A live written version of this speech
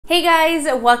Hey guys,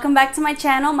 welcome back to my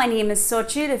channel. My name is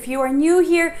Xochitl. If you are new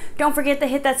here, don't forget to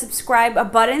hit that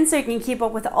subscribe button so you can keep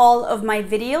up with all of my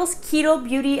videos, keto,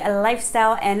 beauty,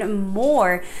 lifestyle, and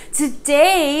more.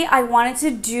 Today, I wanted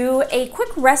to do a quick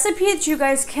recipe that you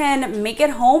guys can make at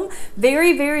home.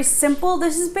 Very, very simple.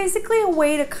 This is basically a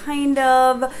way to kind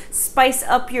of spice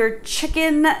up your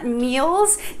chicken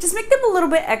meals. Just make them a little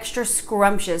bit extra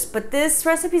scrumptious. But this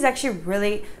recipe is actually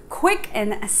really quick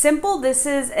and simple. This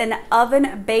is an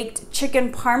oven baked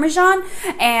chicken parmesan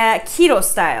and keto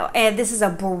style, and this is a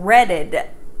breaded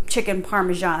chicken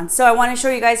parmesan. So I want to show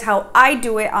you guys how I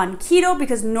do it on keto,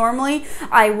 because normally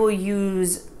I will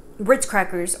use Ritz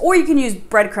crackers, or you can use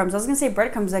breadcrumbs. I was gonna say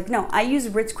breadcrumbs, like no, I use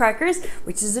Ritz crackers,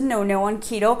 which is a no-no on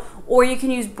keto, or you can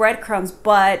use breadcrumbs,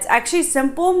 but actually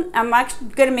simple. I'm actually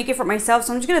gonna make it for myself,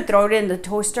 so I'm just gonna throw it in the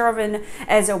toaster oven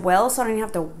as well, so I don't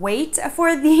have to wait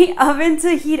for the oven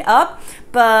to heat up.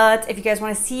 But if you guys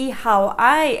want to see how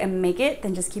I make it,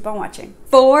 then just keep on watching.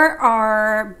 For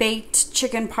our baked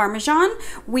chicken parmesan,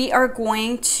 we are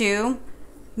going to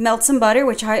melt some butter,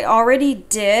 which I already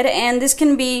did, and this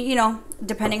can be, you know,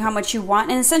 depending how much you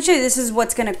want, and essentially this is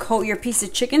what's going to coat your piece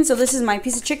of chicken. So this is my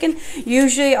piece of chicken.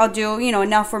 Usually I'll do, you know,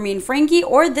 enough for me and Frankie,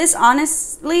 or this,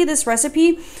 honestly, this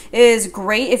recipe is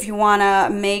great if you want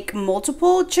to make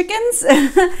multiple chickens,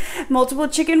 multiple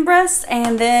chicken breasts,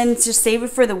 and then just save it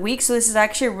for the week. So this is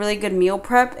actually a really good meal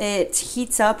prep. It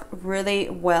heats up really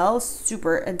well,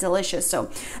 super delicious. So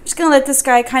I'm just gonna let this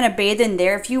guy kind of bathe in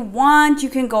there. If you want, you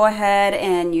can go ahead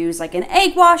and use like an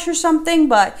egg wash or something,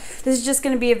 but this is just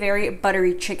gonna be a very buttery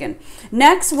chicken.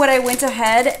 Next, what I went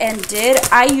ahead and did,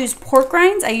 I used pork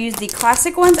rinds. I used the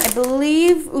classic ones, I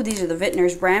believe. Oh, these are the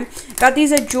Vintners brand. Got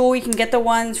these at Jewel. You can get the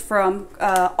ones from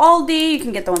Aldi. You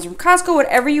can get the ones from Costco,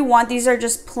 whatever you want. These are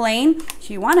just plain. If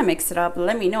you want to mix it up,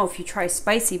 let me know if you try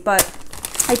spicy. But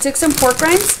I took some pork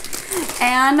rinds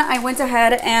and I went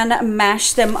ahead and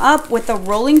mashed them up with a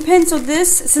rolling pin. So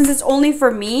this, since it's only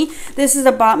for me, this is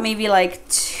about maybe like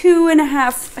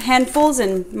 2.5 handfuls,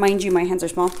 and mind you, my hands are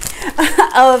small,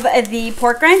 of the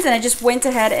pork rinds, and I just went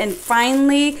ahead and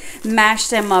finely mashed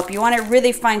them up. You want it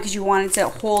really fine because you want it to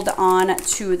hold on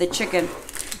to the chicken.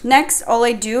 Next, all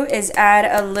I do is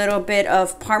add a little bit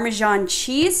of Parmesan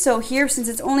cheese. So here, since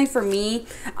it's only for me,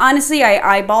 honestly, I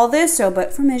eyeball this, so,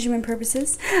 but for measurement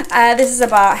purposes, this is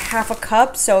about half a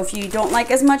cup. So if you don't like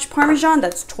as much Parmesan,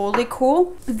 that's totally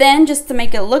cool. Then, just to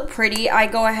make it look pretty, I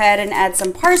go ahead and add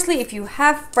some parsley. If you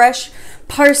have fresh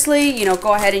parsley, you know,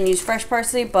 go ahead and use fresh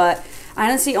parsley, but I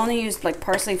honestly only used like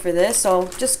parsley for this, so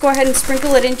just go ahead and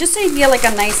sprinkle it in, just so you get like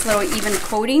a nice little even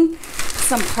coating.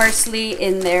 Some parsley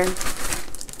in there.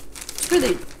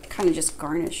 Really kind of just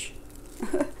garnish.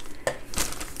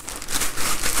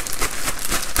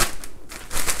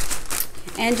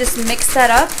 And just mix that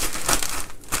up.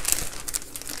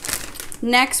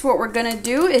 Next, what we're gonna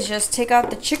do is just take out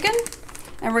the chicken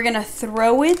and we're gonna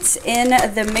throw it in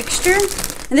the mixture.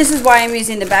 And this is why I'm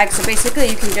using the bag, so basically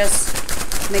you can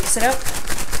just mix it up.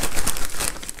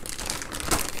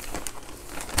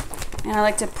 And I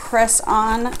like to press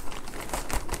on.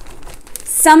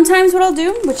 Sometimes what I'll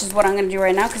do, which is what I'm going to do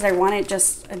right now because I want it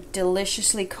just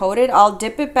deliciously coated, I'll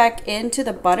dip it back into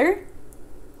the butter,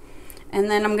 and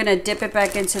then I'm going to dip it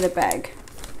back into the bag.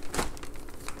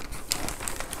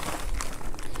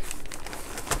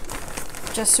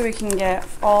 Just so we can get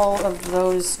all of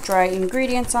those dry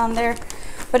ingredients on there.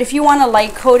 But if you want a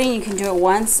light coating, you can do it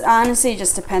once. Honestly, it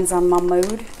just depends on my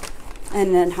mood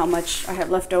and then how much I have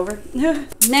left over.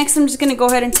 Next, I'm just gonna go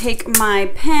ahead and take my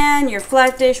pan, your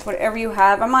flat dish, whatever you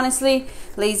have. I'm honestly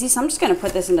lazy, so I'm just gonna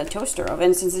put this in the toaster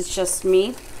oven since it's just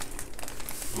me.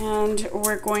 And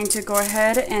we're going to go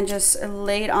ahead and just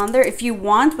lay it on there. If you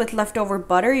want, with leftover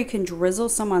butter, you can drizzle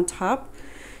some on top,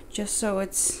 just so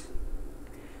it's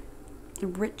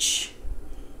rich.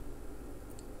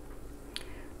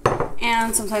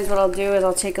 And sometimes what I'll do is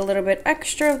I'll take a little bit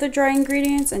extra of the dry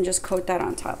ingredients and just coat that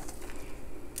on top.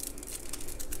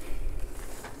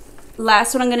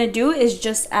 Last, what I'm going to do is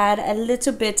just add a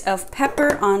little bit of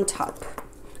pepper on top.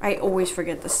 I always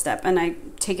forget this step and I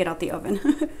take it out the oven.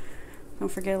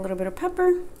 Don't forget a little bit of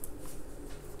pepper.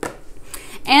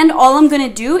 And all I'm going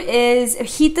to do is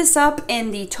heat this up in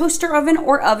the toaster oven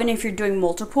or oven if you're doing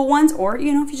multiple ones, or,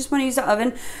 you know, if you just want to use the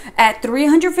oven at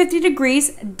 350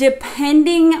 degrees,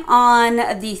 depending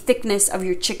on the thickness of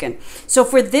your chicken. So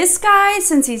for this guy,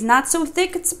 since he's not so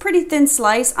thick, it's a pretty thin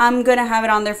slice, I'm going to have it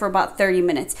on there for about 30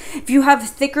 minutes. If you have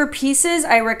thicker pieces,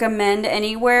 I recommend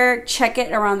anywhere, check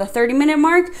it around the 30-minute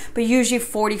mark, but usually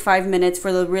 45 minutes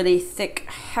for the really thick,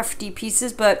 hefty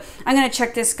pieces. But I'm going to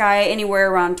check this guy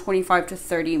anywhere around 25 to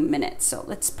 30 30 minutes. So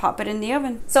let's pop it in the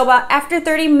oven. So about after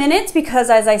 30 minutes,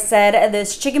 because as I said,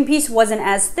 this chicken piece wasn't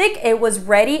as thick, it was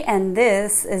ready, and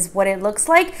this is what it looks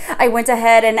like. I went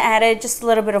ahead and added just a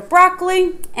little bit of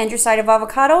broccoli and your side of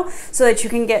avocado so that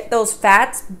you can get those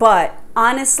fats. But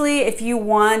honestly, if you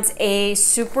want a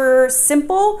super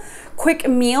simple quick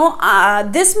meal,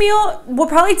 this meal will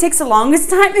probably take the longest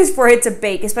time is for it to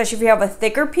bake, especially if you have a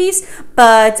thicker piece.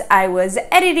 But I was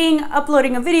editing,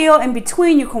 uploading a video in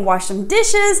between. You can wash some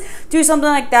dishes, do something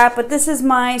like that. But this is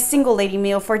my single lady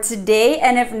meal for today,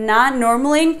 and if not,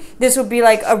 normally this would be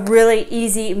like a really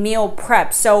easy meal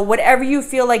prep. So whatever you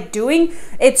feel like doing,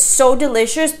 it's so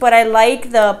delicious. But I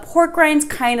like the pork rinds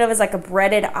kind of as like a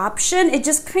breaded option. It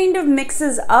just kind of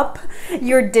mixes up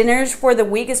your dinners for the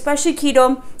week, especially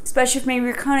keto, especially if maybe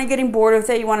you're kind of getting bored with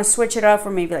it, you want to switch it up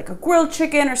for maybe like a grilled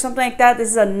chicken or something like that. This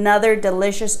is another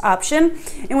delicious option.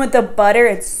 And with the butter,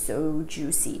 it's so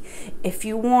juicy. If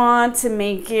you want to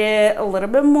make it a little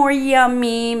bit more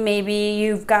yummy, maybe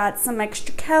you've got some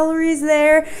extra calories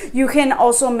there, you can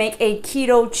also make a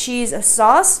keto cheese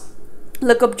sauce.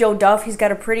 Look up Joe Duff. He's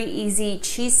got a pretty easy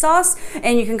cheese sauce,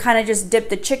 and you can kind of just dip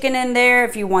the chicken in there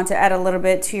if you want to add a little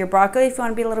bit to your broccoli, if you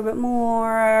want to be a little bit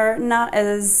more, not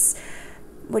as,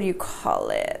 what do you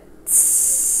call it,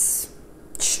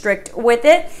 strict with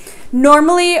it.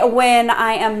 Normally when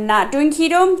I am not doing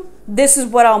keto, this is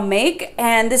what I'll make.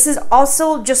 And this is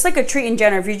also just like a treat in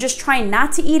general. If you're just trying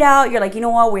not to eat out, you're like, you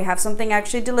know what, we have something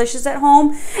actually delicious at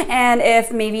home. And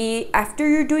if maybe after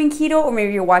you're doing keto, or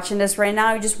maybe you're watching this right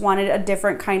now, you just wanted a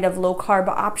different kind of low carb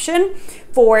option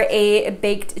for a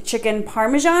baked chicken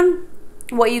parmesan,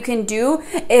 what you can do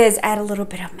is add a little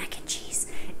bit of mac and cheese.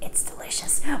 It's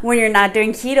delicious when you're not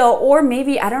doing keto. Or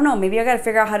maybe, I don't know, maybe I gotta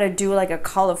figure out how to do like a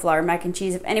cauliflower mac and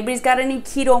cheese. If anybody's got any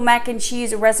keto mac and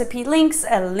cheese recipe links,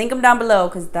 link them down below,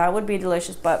 because that would be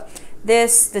delicious. But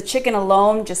this, the chicken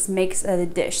alone, just makes a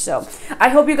dish. So I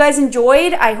hope you guys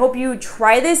enjoyed. I hope you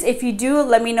try this. If you do,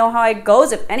 let me know how it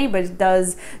goes. If anybody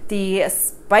does the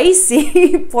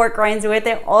spicy pork rinds with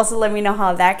it, also let me know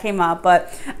how that came out.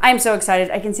 But I'm so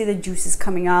excited. I can see the juices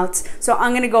coming out. So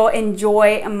I'm gonna go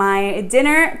enjoy my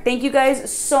dinner. Thank you guys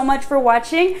so much for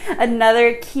watching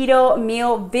another keto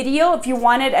meal video. If you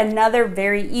wanted another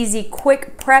very easy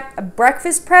quick prep,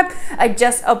 breakfast prep, I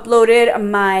just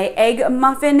uploaded my egg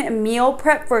muffin meal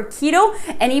prep for keto.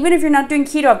 And even if you're not doing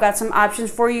keto, I've got some options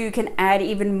for you. You can add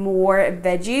even more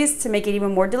veggies to make it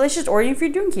even more delicious, or even if you're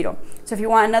doing keto. So if you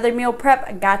want another meal prep,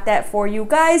 I got that for you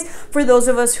guys. For those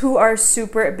of us who are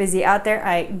super busy out there,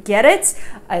 I get it.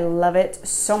 I love it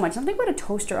so much. Something about a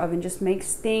toaster oven just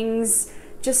makes things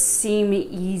just seem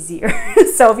easier.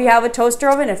 So if you have a toaster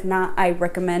oven, if not, I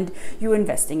recommend you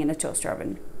investing in a toaster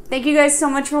oven. Thank you guys so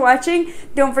much for watching.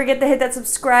 Don't forget to hit that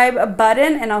subscribe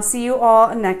button, and I'll see you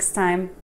all next time.